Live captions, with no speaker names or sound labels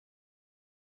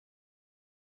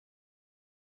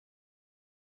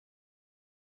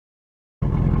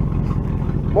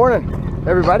Morning,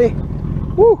 everybody.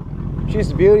 Woo,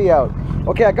 she's a beauty out.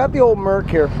 Okay, I got the old Merc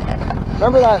here.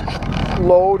 Remember that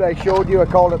load I showed you? I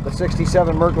called it the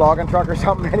 67 Merc logging truck or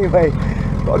something. Anyway,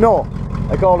 no,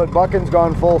 I called it Buckin's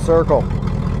Gone Full Circle.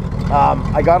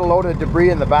 I got a load of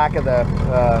debris in the back of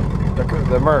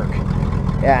the Merc,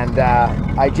 and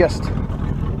I just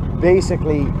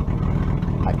basically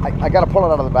I got to pull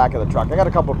it out of the back of the truck. I got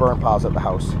a couple of burn piles at the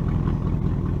house,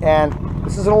 and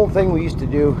this is an old thing we used to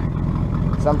do.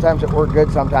 Sometimes it worked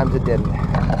good, sometimes it didn't.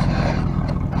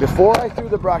 Before I threw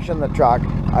the brush in the truck,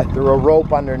 I threw a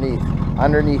rope underneath,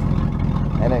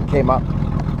 and then came up,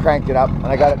 cranked it up, and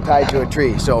I got it tied to a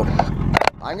tree. So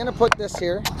I'm gonna put this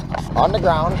here on the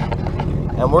ground,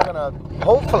 and we're gonna,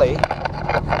 hopefully,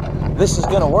 this is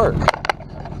gonna work.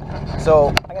 So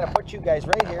I'm gonna put you guys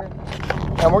right here,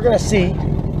 and we're gonna see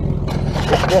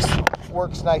if this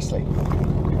works nicely.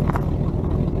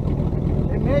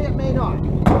 It may not.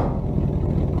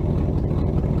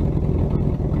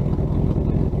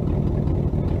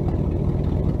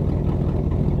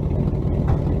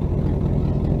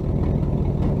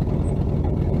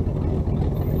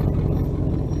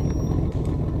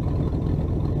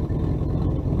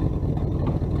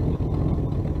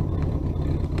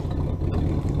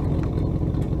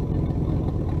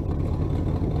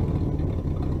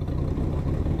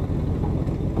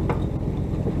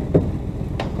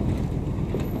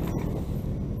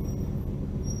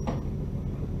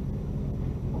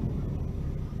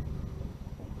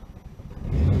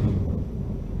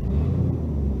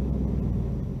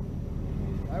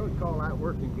 Call that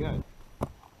working good.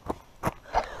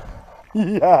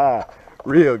 Yeah,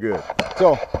 real good.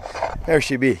 So there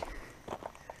she be.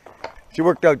 She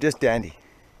worked out just dandy.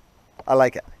 I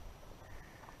like it.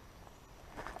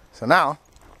 So now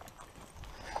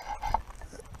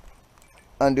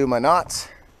undo my knots.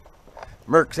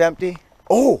 Merc's empty.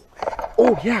 Oh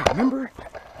yeah, remember,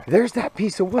 there's that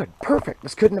piece of wood. Perfect.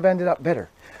 This couldn't have ended up better.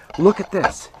 Look at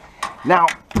this. Now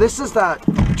this is that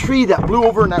tree that blew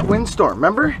over in that windstorm,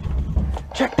 remember?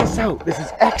 Check this out. This is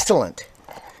excellent.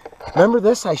 Remember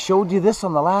this? I showed you this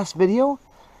on the last video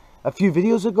a few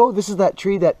videos ago. This is that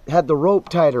tree that had the rope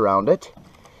tied around it,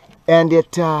 and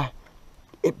it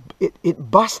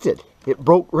busted. It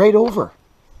broke right over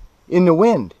in the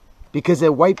wind because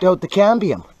it wiped out the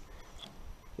cambium.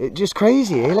 It's just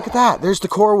crazy. Hey, look at that. There's the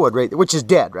core wood right there, which is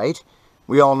dead, right?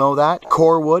 We all know that.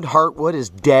 Core wood, heartwood is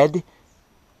dead.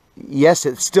 Yes,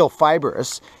 it's still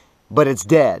fibrous, but it's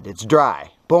dead. It's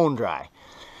dry, bone dry.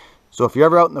 So if you're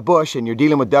ever out in the bush and you're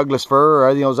dealing with Douglas fir or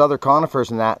any of those other conifers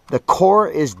and that, the core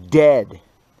is dead.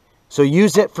 So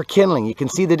use it for kindling. You can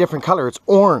see the different color. It's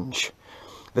orange.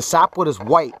 The sapwood is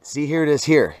white. See, here it is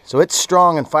here. So it's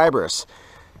strong and fibrous.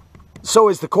 So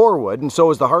is the core wood and so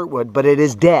is the heartwood, but it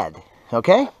is dead.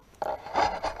 Okay?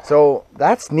 So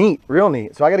that's neat, real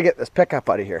neat. So I got to get this pickup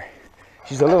out of here.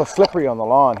 She's a little slippery on the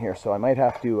lawn here, so I might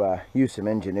have to use some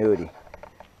ingenuity.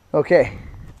 Okay,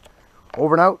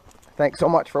 over and out. Thanks so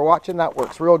much for watching. That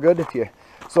works real good. If you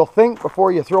think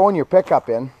before you throw in your pickup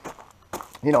in,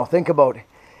 you know, think about,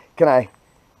 can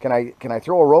I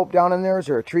throw a rope down in there? Is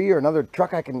there a tree or another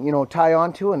truck I can, you know, tie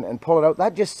onto and pull it out?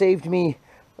 That just saved me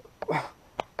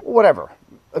whatever.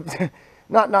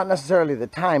 not necessarily the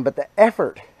time, but the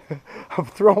effort of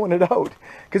throwing it out,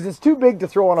 because it's too big to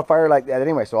throw on a fire like that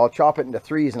anyway. So I'll chop it into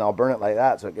threes and I'll burn it like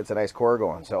that so it gets a nice core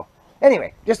going. So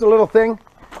anyway, just a little thing.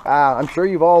 I'm sure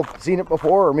you've all seen it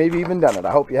before or maybe even done it.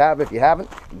 I hope you have. If you haven't,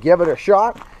 give it a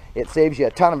shot. It saves you a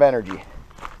ton of energy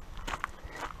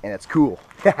and it's cool.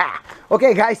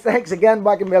 Okay guys, thanks again,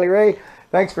 Buck and Billy Ray.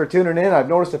 Thanks for tuning in. I've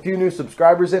noticed a few new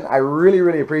subscribers in. I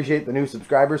really appreciate the new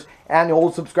subscribers and the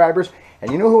old subscribers. And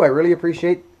you know who I really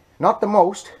appreciate? Not the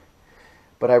most,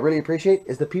 but I really appreciate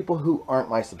is the people who aren't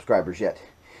my subscribers yet.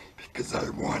 Because I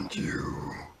want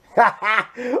you.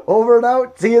 Over and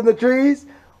out. See you in the trees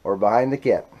or behind the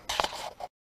kit.